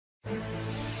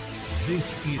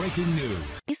This is breaking news.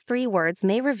 These 3 words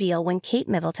may reveal when Kate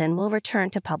Middleton will return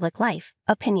to public life.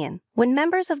 Opinion. When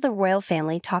members of the royal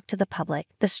family talk to the public,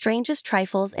 the strangest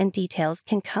trifles and details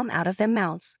can come out of their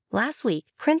mouths. Last week,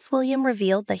 Prince William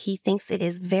revealed that he thinks it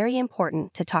is very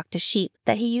important to talk to sheep,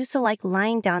 that he used to like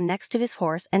lying down next to his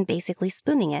horse and basically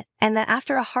spooning it, and that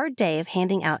after a hard day of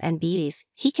handing out NBDs,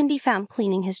 he can be found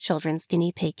cleaning his children's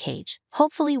guinea pig cage.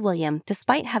 Hopefully William,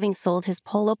 despite having sold his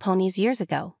polo ponies years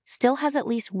ago, still has at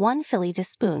least one filly to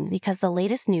spoon, because the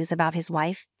latest news about his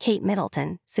wife, Kate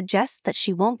Middleton, suggests that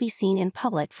she won't be seen in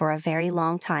public for a very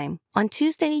long time. On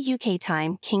Tuesday UK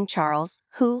time, King Charles,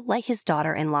 who, like his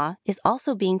daughter-in-law, is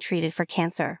also being treated for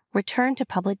cancer, returned to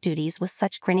public duties with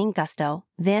such grinning gusto,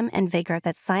 vim and vigor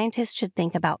that scientists should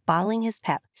think about bottling his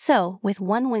pep. So, with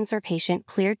one Windsor patient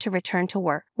cleared to return to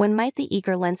work, when might the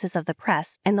eager lenses of the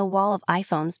press and the wall of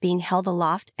iPhones being held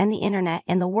aloft and the internet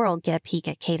and the world get a peek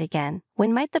at Kate again?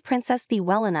 When might the princess be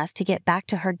well enough to get back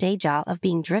to her day job of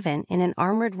being driven in an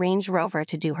armored Range Rover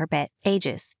to do her bit?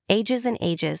 Ages. Ages and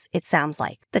ages, it sounds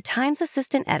like. The Times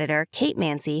assistant editor, Kate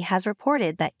Mansey, has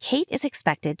reported that Kate is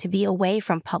expected to be away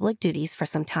from public duties for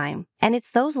some time. And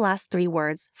it's those last 3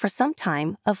 words, for some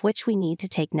time, of which we need to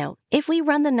take note. If we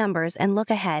run the numbers and look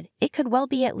ahead, it could well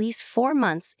be at least 4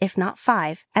 months, if not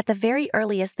 5, at the very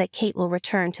earliest that Kate will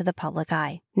return to the public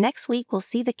eye. Next week will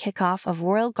see the kickoff of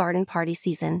royal garden party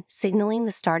season, signaling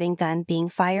the starting gun being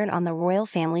fired on the royal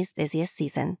family's busiest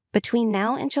season. Between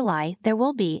now and July, there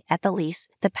will be, at the least,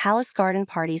 the Palace Garden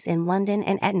parties in London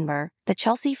and Edinburgh, the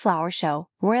Chelsea Flower Show,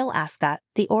 Royal Ascot,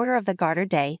 the Order of the Garter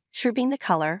Day, Shroobing the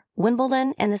Colour,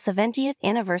 Wimbledon, and the 70th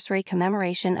anniversary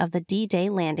commemoration of the D-Day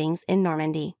landings in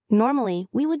Normandy. Normally,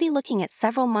 we would be looking at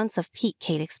several months of peak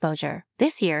Kate exposure.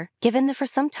 This year, given the for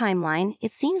some timeline,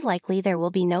 it seems likely there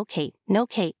will be no Kate, no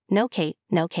Kate, no Kate,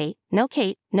 no Kate, no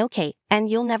Kate, no Kate, and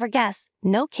you'll never guess,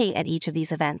 no Kate at each of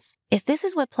these events. If this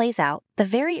is what plays out, the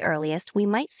very earliest we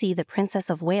might see the Princess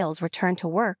of Wales return to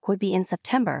work would be in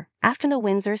September, after the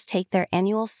Windsors take their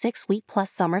annual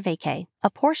 6-week-plus summer vacay, a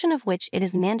portion of which it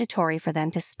is mandatory for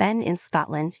them to spend in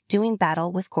Scotland doing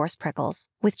battle with gorse prickles.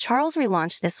 With Charles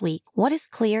relaunched this week, what is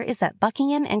clear is that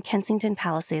Buckingham and Kensington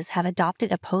palaces have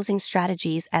adopted opposing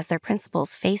strategies as their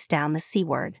principals face down the C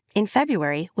word. In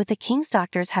February, with the King's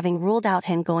doctors having ruled out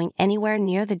him going anywhere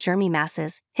near the Germy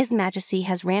masses, His Majesty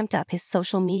has ramped up his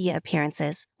social media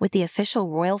appearances, with the official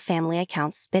royal family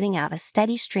accounts spitting out a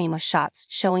steady stream of shots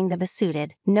showing the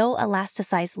besuited, no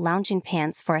elasticized lounging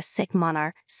pants for a sick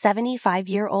monarch,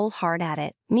 75-year-old hard at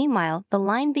it. Meanwhile, the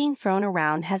line being thrown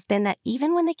around has been that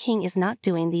even when the king is not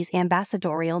doing these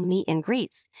ambassadorial meet and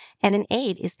greets, and an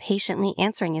aide is patiently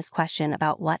answering his question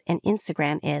about what an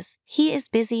Instagram is, he is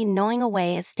busy gnawing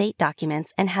away at state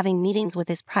documents and having meetings with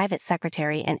his private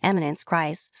secretary and eminence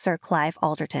grise, Sir Clive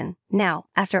Alderton. Now,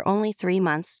 after only 3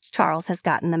 months, Charles has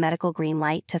gotten the medical green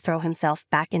light to throw himself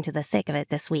back into the thick of it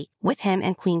this week, with him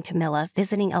and Queen Camilla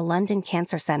visiting a London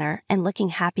cancer center and looking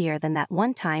happier than that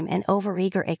one time an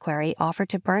overeager equerry offered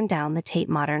to burn down the Tate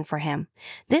Modern for him.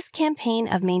 This campaign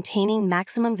of maintaining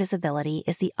maximum visibility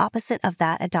is the opposite of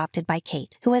that adopted by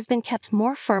Kate, who has been kept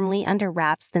more firmly under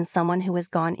wraps than someone who has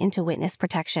gone into witness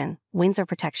protection, Windsor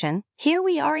protection. Here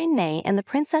we are in May and the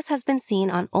princess has been seen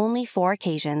on only 4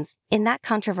 occasions, in that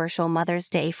controversial Mother's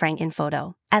Day Franken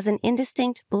photo, as an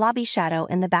indistinct, blobby shadow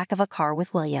in the back of a car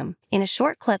with William, in a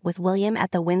short clip with William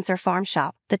at the Windsor farm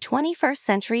shop, the 21st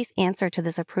century's answer to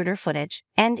the Zapruder footage,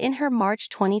 and in her March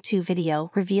 22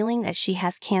 video revealing that she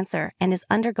has cancer and is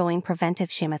undergoing preventive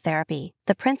chemotherapy.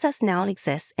 The princess now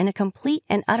exists in a complete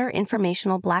and utter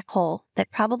informational black hole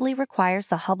that probably requires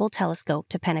the Hubble telescope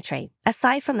to penetrate.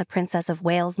 Aside from the Princess of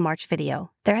Wales March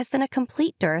video, there has been a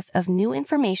complete dearth of new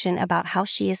information about how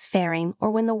she is faring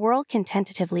or when the world can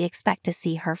tentatively expect to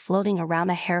see her floating around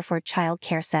a Hereford child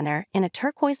care center in a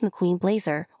turquoise McQueen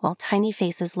blazer while tiny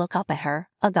faces look up at her,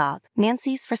 agog.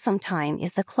 Mansey's for some time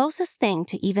is the closest thing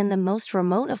to even the most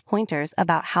remote of pointers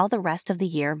about how the rest of the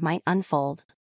year might unfold.